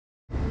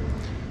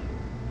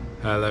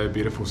Hello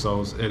beautiful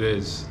souls, it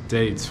is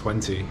day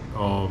 20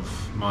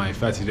 of my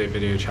 30-day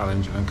video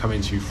challenge and I'm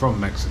coming to you from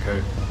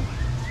Mexico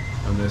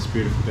on this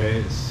beautiful day.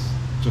 It's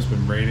just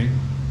been raining.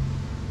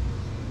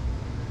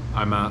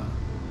 I'm at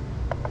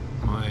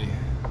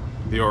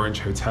the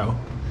Orange Hotel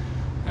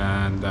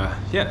and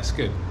yeah, it's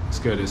good,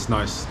 it's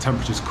nice,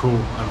 temperature's cool,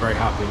 I'm very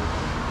happy.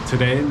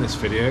 Today in this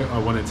video I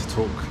wanted to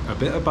talk a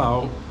bit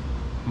about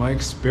my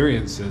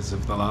experiences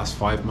of the last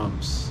 5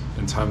 months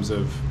in terms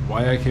of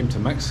why I came to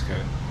Mexico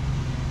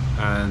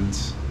and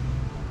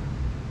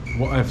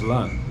what I've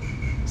learned.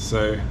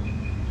 So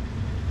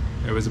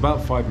it was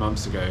about 5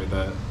 months ago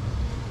that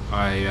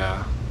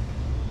I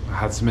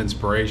had some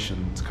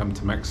inspiration to come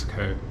to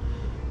Mexico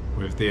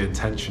with the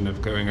intention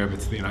of going over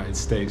to the United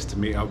States to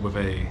meet up with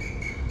a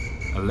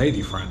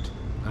lady friend,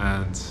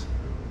 and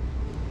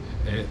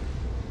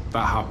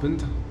that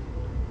happened.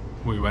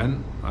 We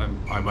went, I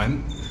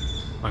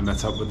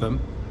met up with them,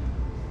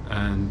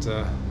 and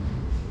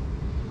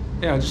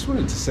yeah, I just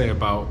wanted to say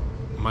about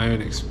my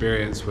own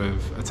experience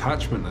with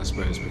attachment, I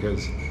suppose,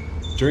 because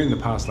during the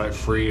past like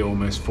 3,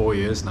 almost 4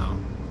 years now,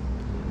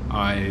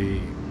 I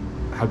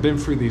had been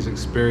through these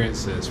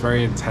experiences,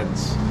 very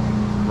intense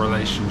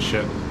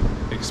relationship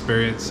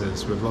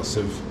experiences with lots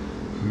of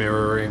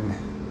mirroring,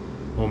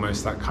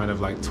 almost that kind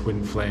of like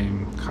twin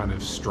flame kind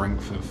of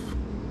strength of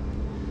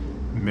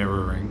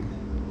mirroring.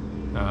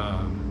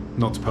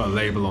 Not to put a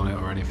label on it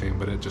or anything,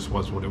 but it just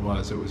was what it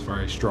was. It was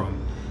very strong,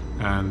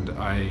 and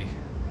I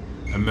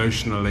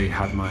emotionally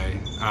had my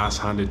ass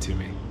handed to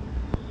me,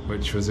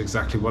 which was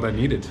exactly what I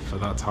needed for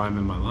that time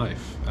in my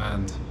life.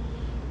 And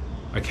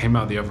I came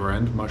out the other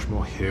end much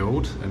more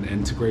healed and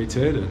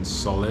integrated and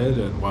solid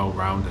and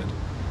well-rounded.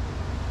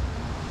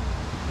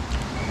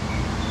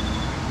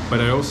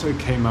 But I also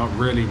came out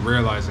really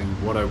realizing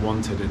what I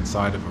wanted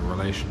inside of a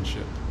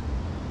relationship.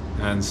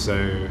 And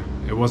so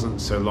it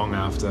wasn't so long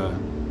after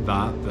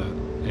that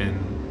in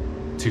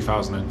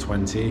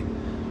 2020,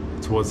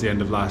 towards the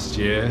end of last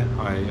year,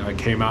 I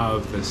came out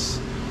of this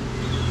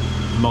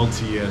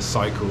multi-year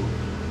cycle,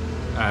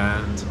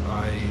 and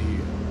I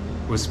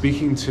was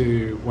speaking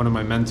to one of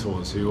my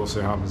mentors who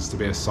also happens to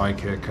be a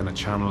psychic and a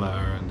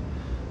channeler, and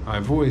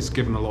I've always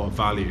given a lot of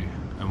value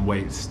and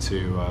weight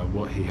to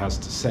what he has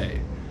to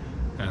say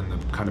and the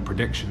kind of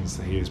predictions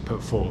that he has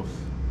put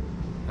forth.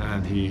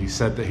 And he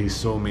said that he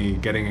saw me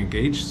getting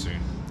engaged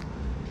soon,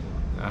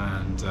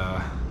 and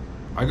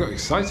I got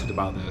excited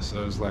about this.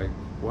 I was like,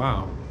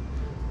 wow,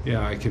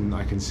 yeah, I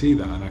can see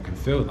that and I can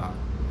feel that.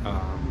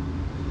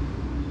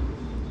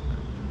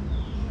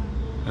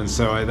 And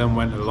so I then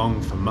went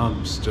along for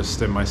months just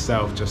in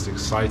myself, just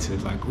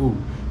excited, like, ooh,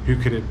 who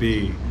could it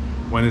be?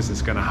 When is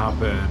this gonna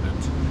happen?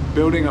 And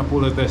building up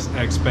all of this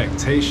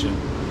expectation.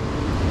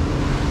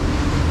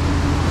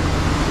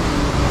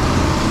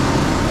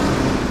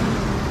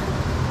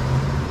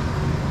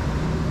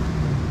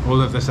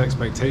 All of this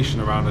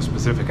expectation around a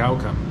specific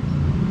outcome.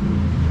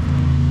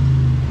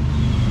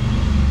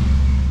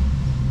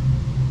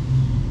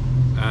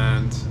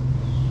 And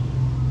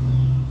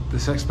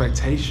this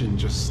expectation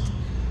just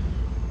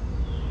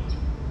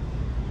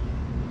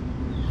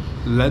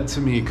led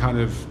to me kind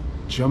of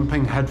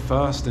jumping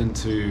headfirst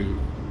into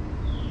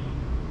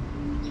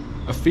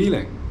a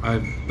feeling.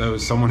 There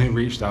was someone who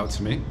reached out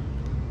to me,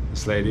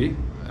 this lady,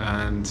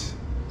 and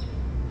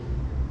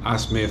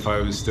asked me if I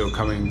was still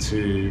coming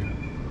to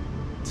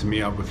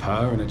meet up with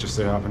her, and it just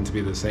so happened to be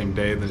the same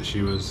day that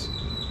she was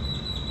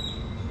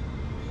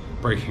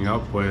breaking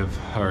up with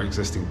her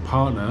existing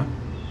partner.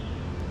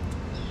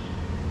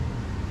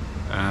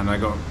 And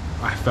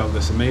I felt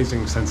this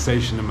amazing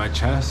sensation in my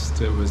chest.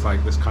 It was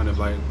like this kind of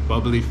like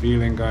bubbly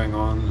feeling going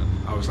on,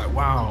 and I was like,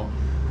 wow,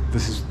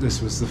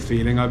 this was the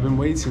feeling I've been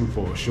waiting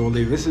for.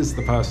 Surely this is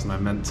the person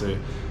I'm meant to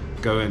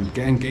go and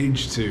get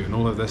engaged to, and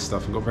all of this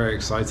stuff, and got very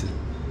excited.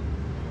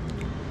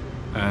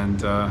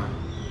 And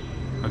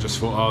I just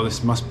thought, oh,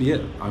 this must be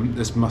it.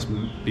 This must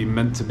be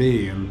meant to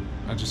be. And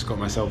I just got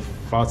myself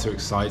far too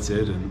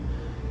excited and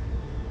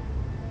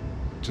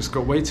just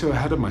got way too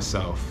ahead of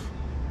myself.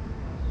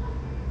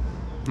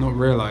 Not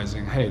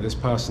realizing, hey, this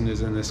person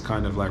is in this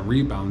kind of like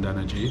rebound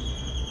energy.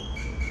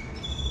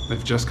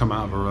 They've just come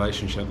out of a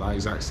relationship that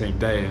exact same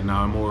day, and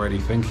now I'm already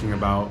thinking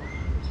about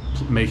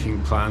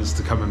making plans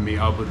to come and meet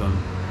up with them.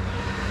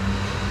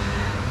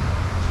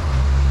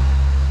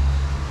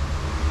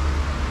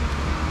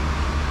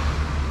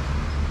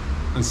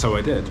 And so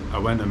I did. I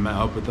went and met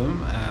up with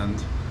them,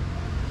 and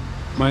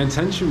my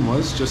intention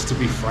was just to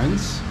be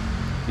friends.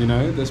 You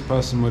know, this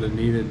person would have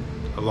needed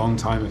a long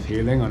time of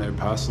healing. I know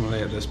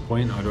personally at this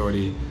point I'd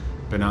already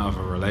been out of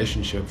a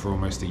relationship for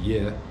almost a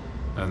year,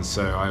 and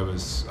so I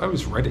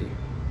was ready.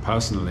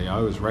 Personally, I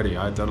was ready.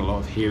 I'd done a lot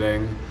of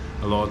healing,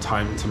 a lot of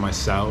time to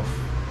myself,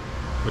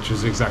 which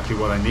was exactly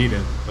what I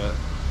needed, but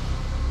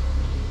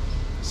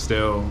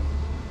still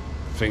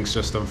things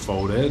just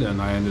unfolded, and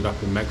I ended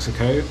up in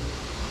Mexico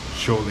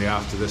shortly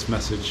after this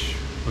message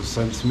was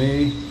sent to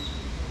me,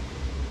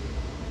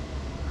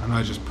 and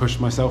I just pushed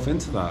myself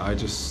into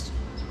that.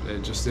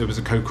 It was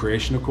a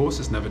co-creation, of course.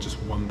 It's never just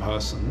one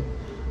person,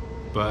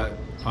 but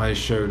I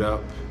showed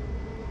up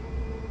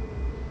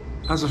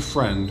as a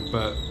friend,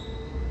 but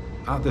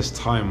at this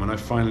time when I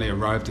finally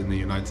arrived in the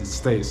United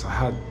States, I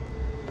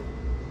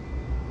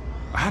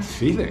had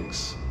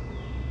feelings.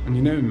 And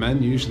you know,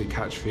 men usually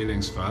catch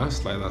feelings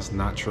first, like that's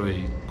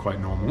naturally quite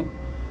normal.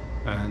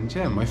 And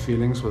yeah, my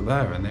feelings were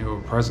there and they were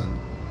present.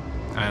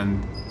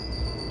 And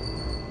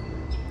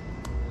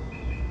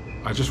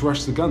I just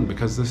rushed the gun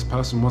because this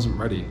person wasn't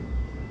ready.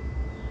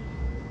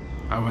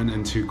 I went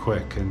in too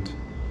quick and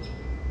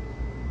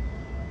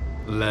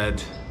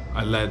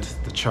I led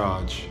the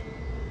charge.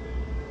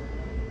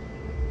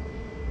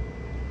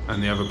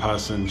 And the other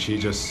person, she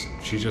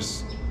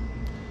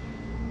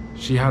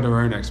had her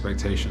own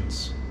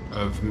expectations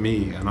of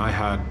me, and I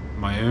had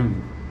my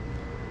own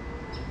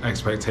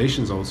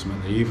expectations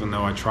ultimately, even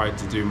though I tried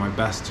to do my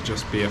best to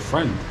just be a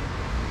friend.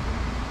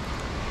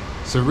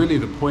 So really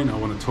the point I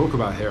want to talk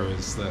about here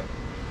is that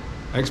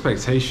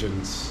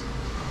expectations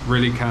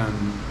really can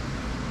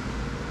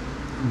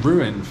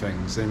ruin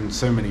things in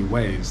so many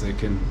ways. They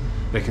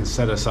can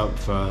set us up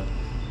for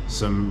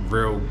some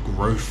real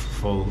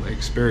growthful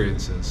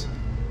experiences.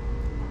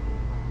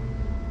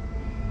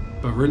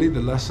 But really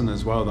the lesson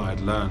as well that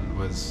I'd learned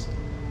was,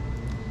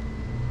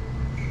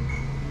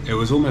 it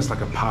was almost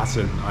like a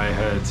pattern I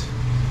had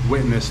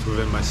witnessed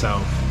within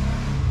myself.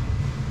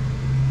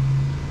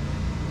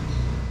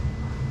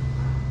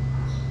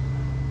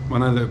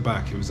 When I look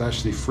back, it was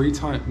actually 4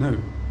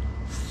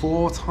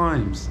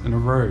 times in a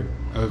row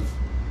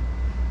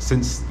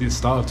since the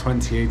start of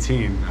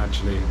 2018,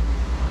 actually.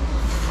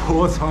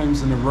 4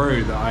 times in a row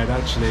that I'd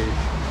actually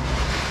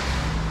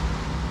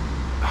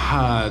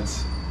had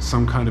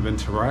some kind of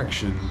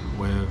interaction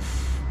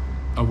with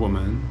a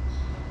woman,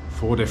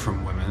 4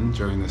 different women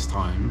during this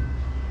time,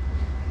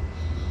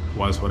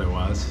 was what it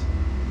was.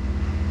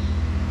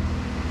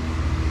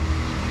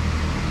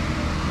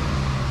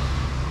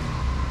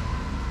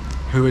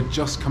 Who had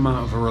just come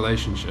out of a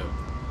relationship.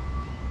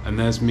 And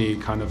there's me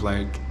kind of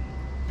like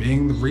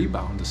being the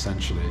rebound,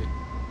 essentially.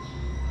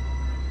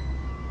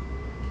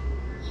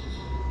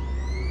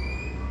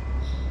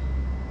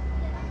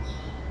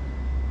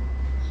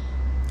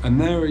 And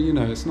there, you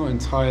know, it's not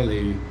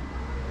entirely...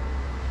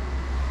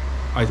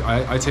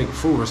 I take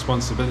full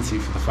responsibility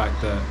for the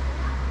fact that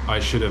I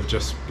should have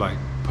just like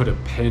put a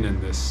pin in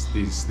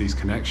these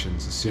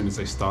connections as soon as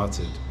they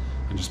started,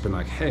 and just been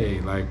like, hey,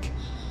 like,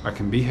 I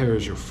can be here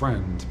as your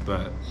friend,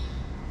 but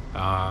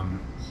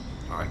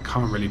I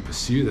can't really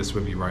pursue this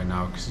with you right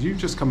now because you've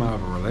just come out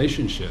of a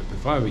relationship.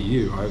 If I were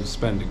you, I would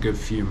spend a good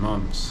few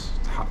months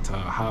to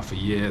half a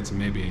year to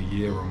maybe a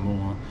year or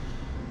more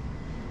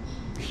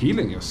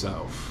healing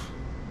yourself.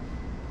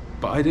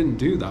 But I didn't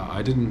do that.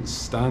 I didn't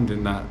stand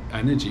in that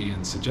energy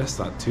and suggest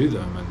that to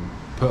them and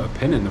put a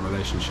pin in the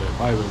relationship.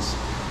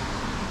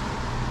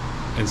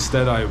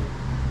 Instead I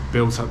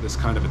built up this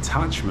kind of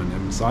attachment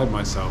inside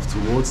myself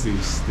towards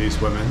these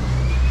women.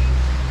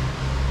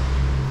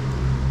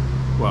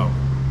 Well,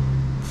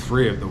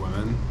 3 of the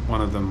women. One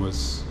of them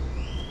was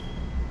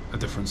a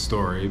different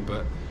story,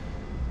 but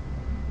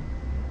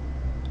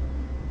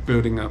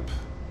building up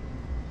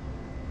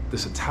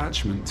this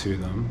attachment to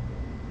them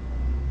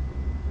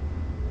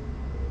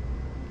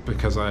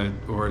because I had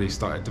already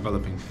started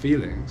developing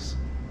feelings,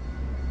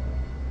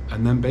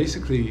 and then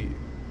basically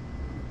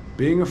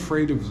being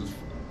afraid of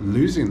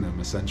losing them,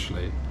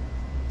 essentially.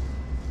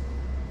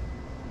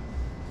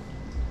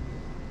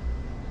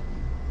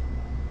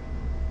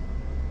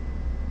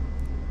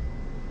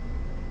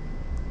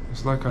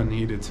 It's like I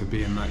needed to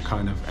be in that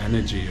kind of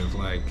energy of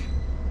like,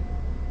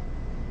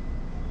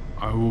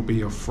 I will be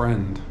your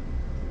friend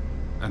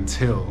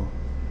until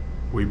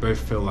we both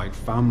feel like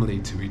family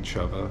to each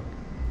other,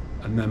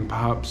 and then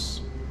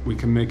perhaps we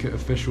can make it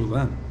official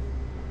then.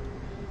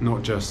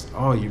 Not just,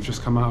 oh, you've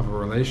just come out of a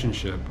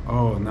relationship,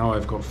 oh, now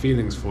I've got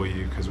feelings for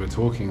you because we're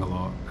talking a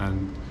lot,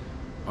 and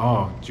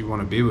oh, do you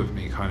want to be with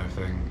me kind of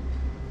thing.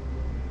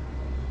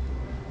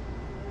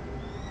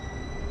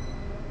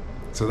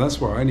 So that's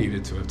where I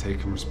needed to have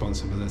taken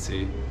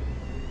responsibility,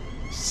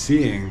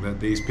 seeing that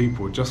these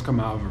people had just come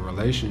out of a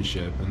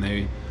relationship and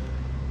they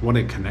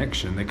wanted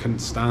connection. They couldn't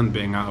stand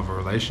being out of a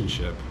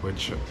relationship,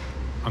 which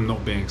I'm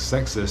not being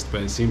sexist,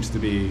 but it seems to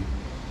be,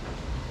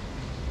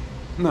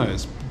 no,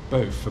 it's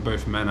both, for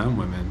both men and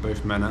women.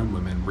 Both men and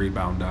women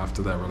rebound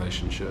after their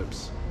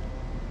relationships.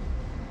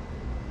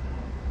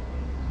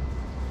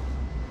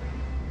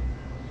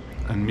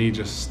 And me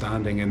just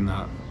standing in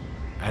that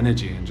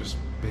energy and just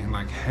being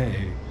like,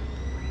 hey,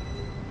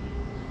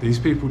 these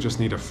people just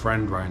need a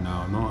friend right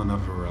now, not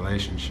another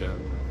relationship.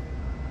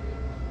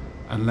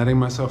 And letting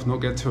myself not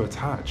get too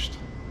attached.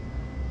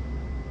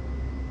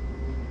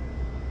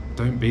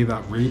 Don't be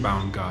that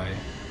rebound guy.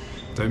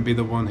 Don't be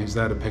the one who's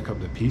there to pick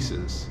up the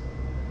pieces.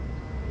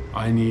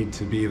 I need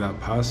to be that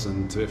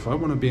person to, if I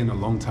want to be in a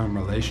long-term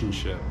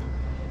relationship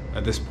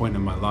at this point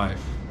in my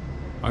life,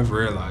 I've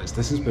realized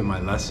this has been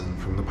my lesson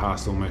from the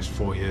past almost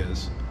 4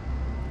 years.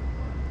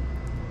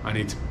 I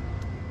need to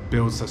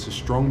build such a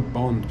strong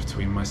bond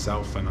between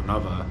myself and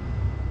another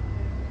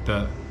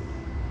that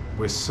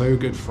we're so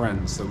good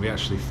friends that we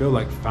actually feel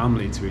like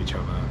family to each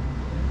other.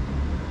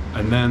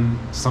 And then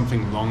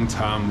something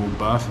long-term will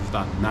birth of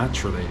that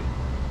naturally,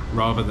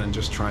 rather than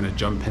just trying to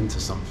jump into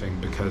something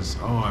because,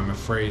 oh, I'm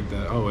afraid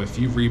that, oh, if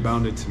you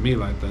rebounded to me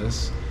like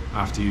this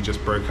after you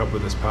just broke up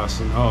with this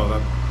person,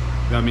 oh,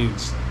 that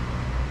means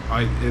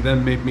it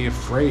then made me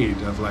afraid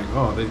of like,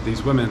 oh,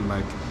 these women,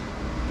 like,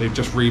 they've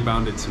just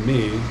rebounded to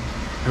me.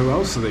 Who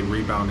else are they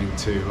rebounding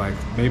to? Like,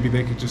 maybe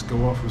they could just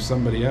go off with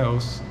somebody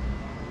else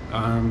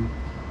and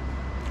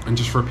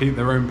just repeat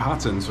their own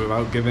patterns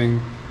without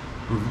giving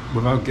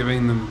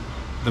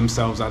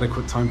themselves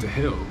adequate time to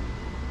heal.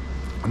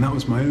 And that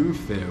was my own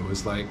fear,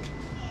 was like,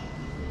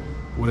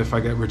 what if I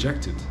get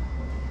rejected?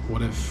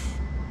 What if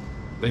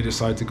they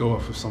decide to go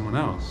off with someone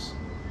else?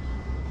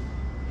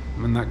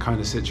 And that kind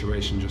of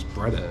situation just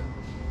bred it.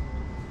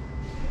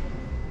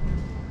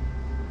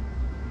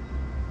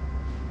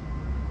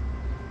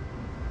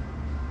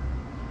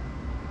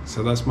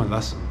 So that's my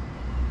lesson.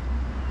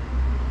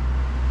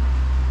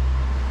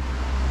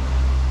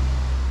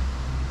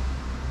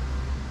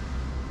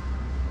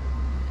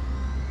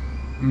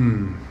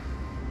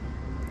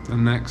 The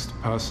next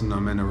person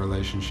I'm in a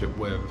relationship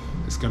with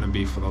is going to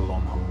be for the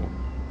long haul.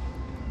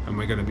 And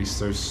we're going to be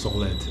so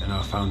solid in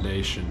our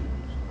foundation.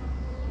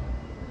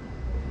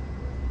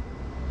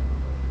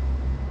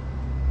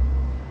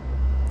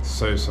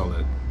 So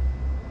solid.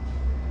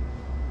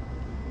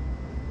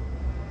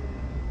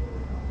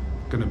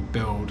 Going to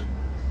build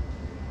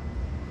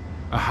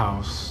a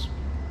house.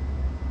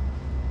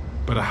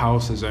 But a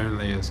house is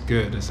only as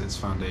good as its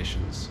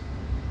foundations.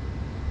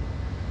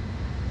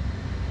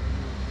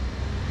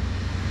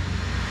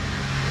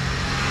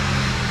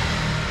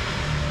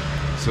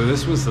 So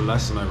this was the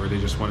lesson I really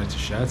just wanted to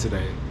share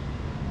today.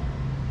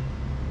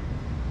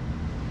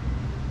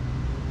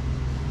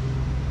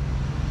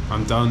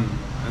 I'm done.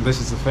 And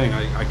this is the thing,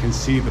 I can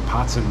see the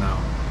pattern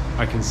now.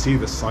 I can see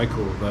the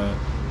cycle, the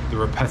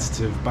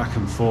repetitive back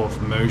and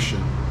forth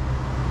motion.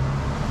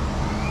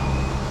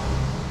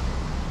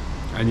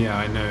 And yeah,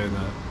 I know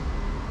that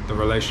the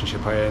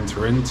relationship I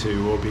enter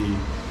into will be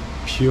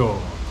pure.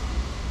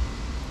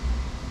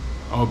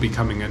 I'll be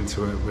coming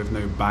into it with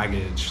no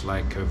baggage,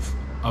 like of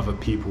other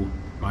people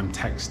I'm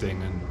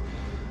texting and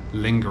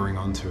lingering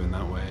onto in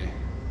that way.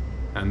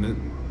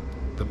 And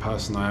the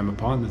person I am a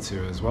partner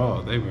to as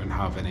well, they won't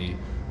have any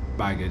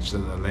baggage that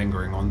they're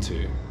lingering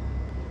onto.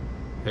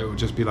 It will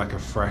just be like a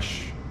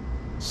fresh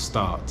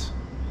start,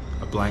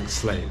 a blank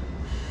slate,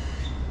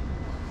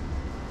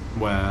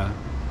 where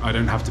I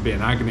don't have to be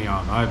an agony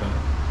aunt either.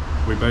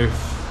 We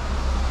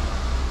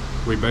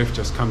both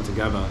just come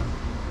together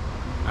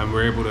and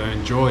we're able to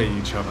enjoy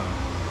each other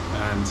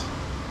and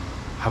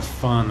have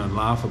fun and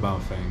laugh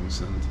about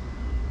things,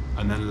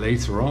 and then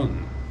later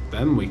on,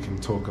 then we can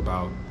talk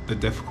about the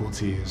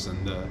difficulties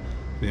and the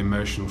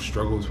emotional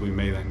struggles we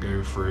may then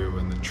go through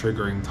and the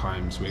triggering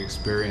times we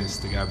experience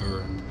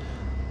together and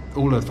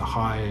all of the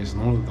highs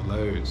and all of the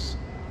lows.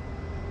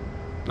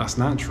 That's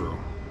natural.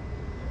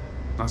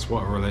 That's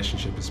what a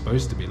relationship is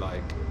supposed to be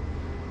like.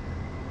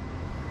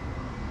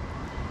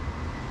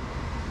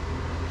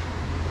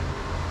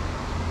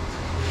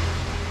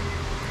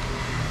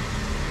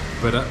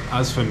 But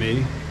as for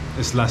me,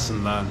 it's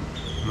lesson learned,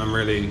 and I'm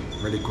really,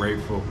 really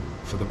grateful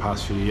for the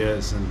past few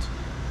years. And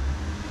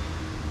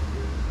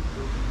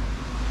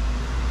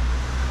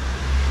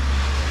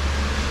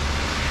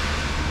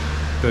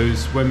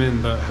those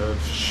women that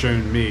have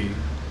shown me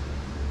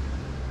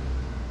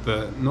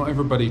that not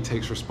everybody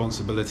takes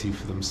responsibility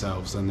for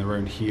themselves and their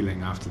own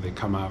healing after they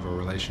come out of a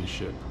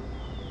relationship.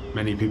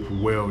 Many people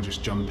will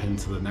just jump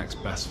into the next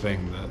best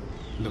thing that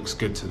looks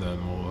good to them,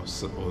 or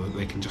that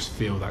they can just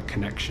feel that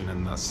connection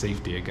and that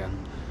safety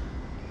again.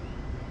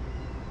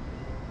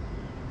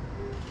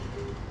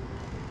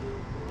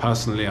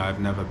 Personally, I've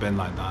never been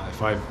like that.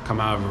 If I've come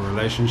out of a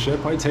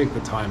relationship, I take the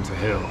time to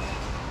heal.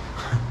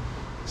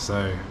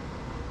 So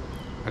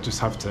I just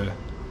have to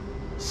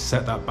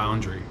set that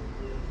boundary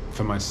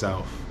for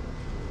myself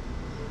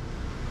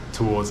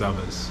towards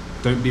others.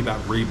 Don't be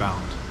that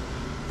rebound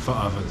for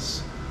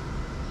others.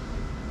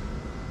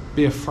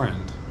 Be a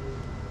friend.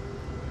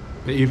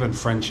 But even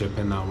friendship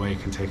in that way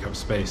can take up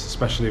space,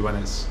 especially when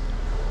there's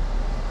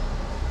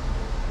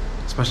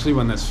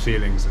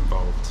feelings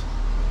involved.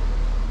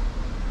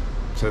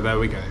 So there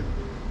we go.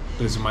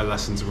 Those are my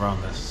lessons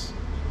around this.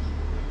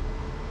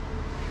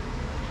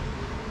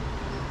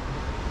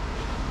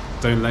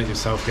 Don't let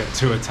yourself get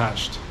too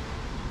attached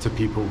to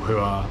people who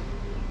are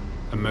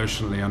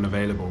emotionally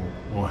unavailable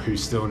or who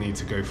still need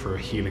to go through a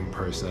healing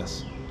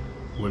process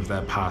with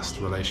their past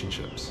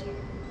relationships.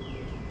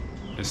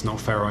 It's not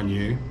fair on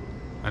you,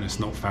 and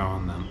it's not fair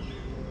on them.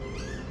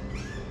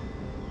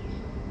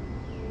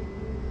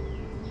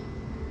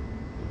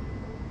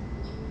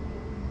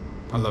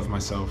 I love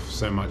myself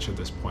so much at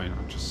this point.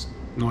 I'm just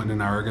not in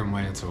an arrogant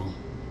way at all.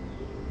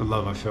 The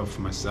love I feel for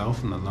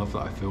myself and the love that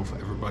I feel for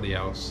everybody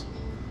else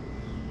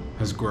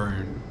has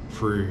grown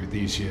through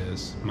these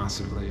years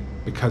massively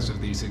because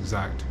of these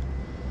exact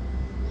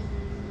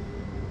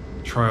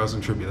trials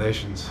and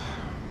tribulations.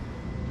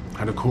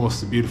 And of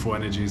course, the beautiful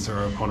energies that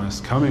are upon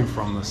us coming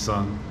from the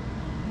sun,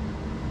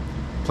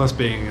 plus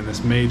being in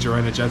this major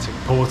energetic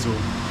portal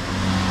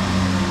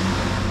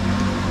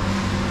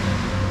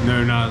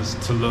known as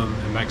Tulum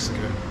in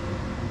Mexico.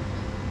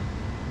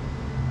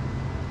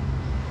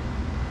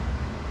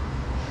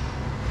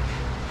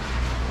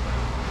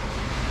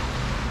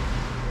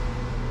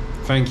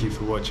 Thank you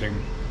for watching.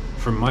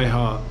 From my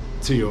heart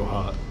to your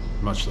heart,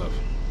 much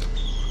love.